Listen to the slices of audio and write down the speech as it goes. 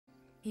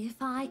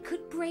If I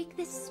could break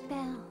this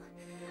spell,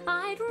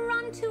 I'd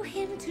run to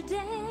him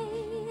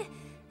today,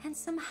 and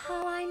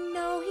somehow I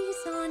know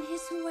he's on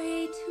his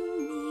way to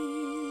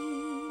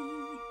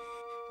me.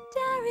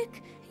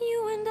 Derek,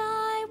 you and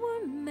I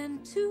were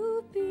meant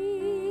to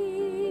be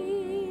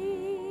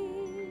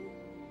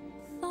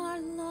far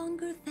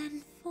longer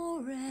than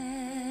forever.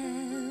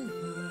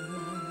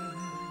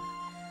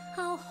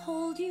 I'll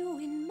hold you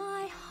in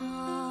my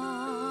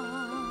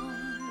heart.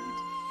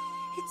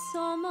 It's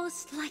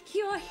almost like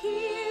you're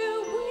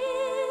here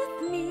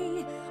with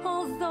me,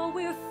 although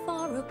we're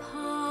far apart.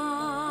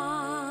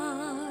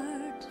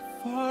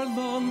 Far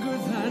longer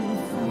than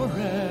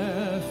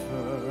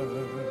forever,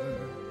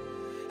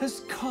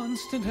 as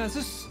constant as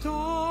a star.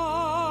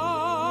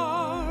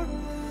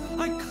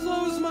 I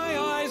close my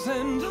eyes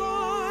and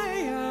I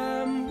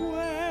am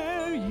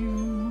where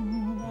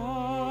you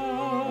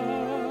are.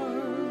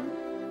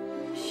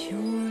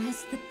 Sure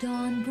as the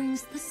dawn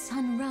brings the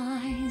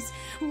sunrise,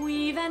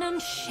 we've an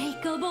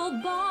unshakable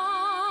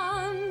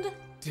bond.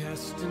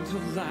 Destined to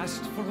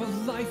last for a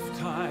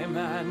lifetime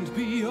and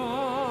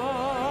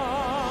beyond.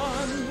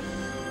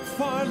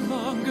 Far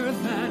longer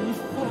than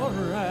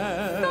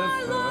forever.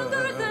 Far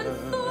longer than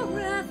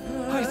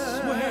forever. I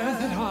swear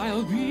that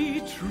I'll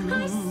be true.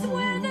 I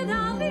swear that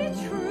I'll be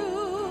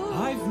true.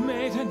 I've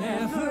made an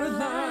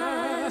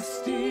everlasting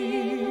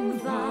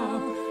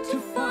vow to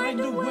find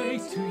a way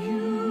to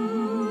you.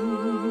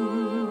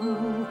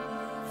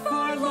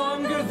 Far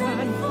longer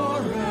than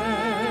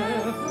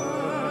forever,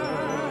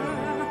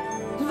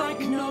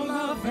 like no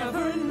love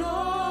ever known.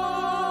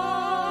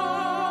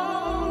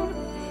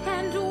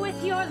 And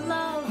with your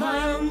love,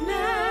 I'll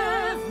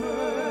never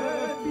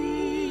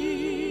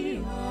be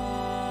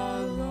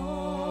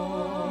alone.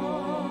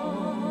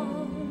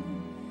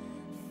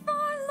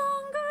 far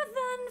longer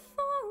than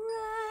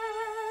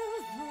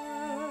forever.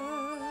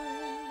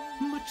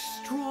 Much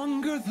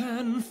stronger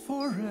than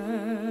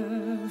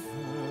forever.